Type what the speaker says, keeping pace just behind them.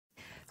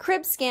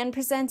CribScan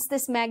presents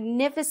this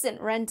magnificent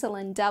rental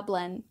in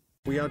Dublin.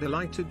 We are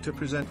delighted to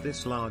present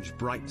this large,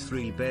 bright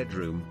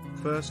 3-bedroom,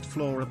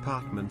 first-floor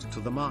apartment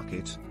to the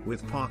market,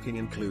 with parking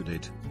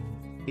included.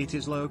 It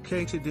is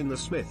located in the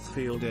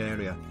Smithfield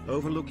area,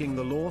 overlooking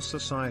the Law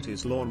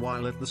Society's lawn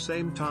while at the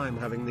same time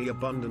having the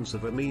abundance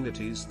of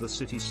amenities the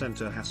city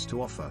centre has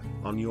to offer,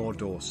 on your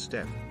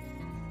doorstep.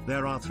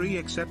 There are 3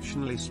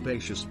 exceptionally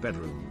spacious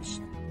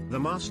bedrooms. The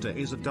master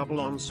is a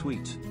double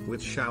ensuite,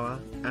 with shower,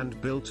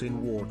 and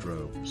built-in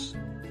wardrobes.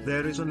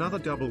 There is another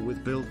double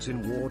with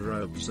built-in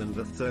wardrobes, and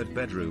the 3rd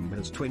bedroom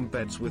has twin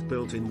beds with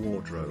built-in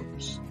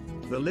wardrobes.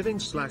 The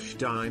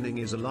living/dining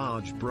is a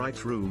large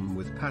bright room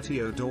with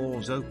patio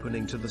doors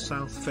opening to the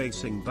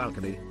south-facing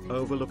balcony,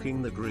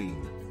 overlooking the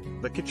green.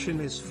 The kitchen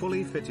is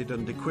fully fitted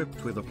and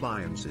equipped with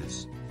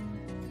appliances.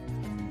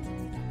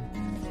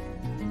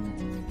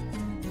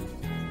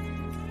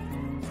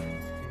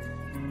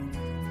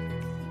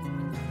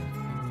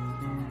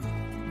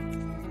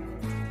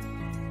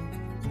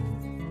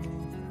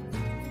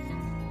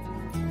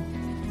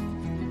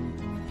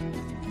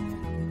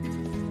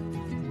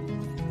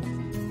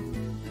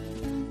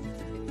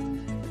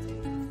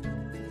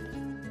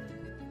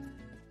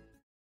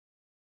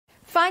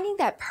 Finding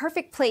that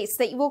perfect place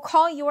that you will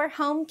call your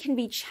home can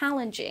be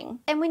challenging.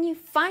 And when you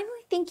finally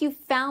think you've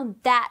found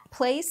that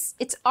place,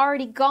 it's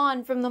already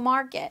gone from the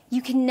market.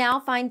 You can now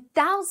find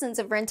thousands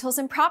of rentals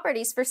and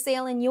properties for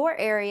sale in your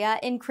area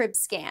in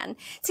CribScan.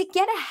 To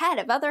get ahead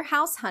of other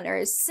house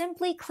hunters,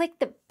 simply click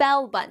the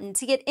bell button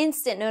to get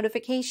instant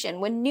notification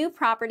when new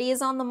property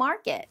is on the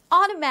market.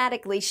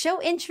 Automatically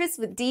show interest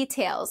with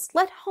details.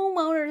 Let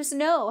homeowners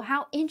know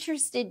how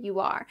interested you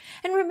are.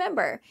 And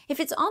remember, if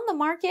it's on the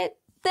market,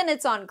 then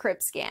it's on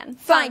CribScan.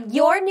 Find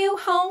your new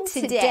home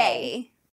today.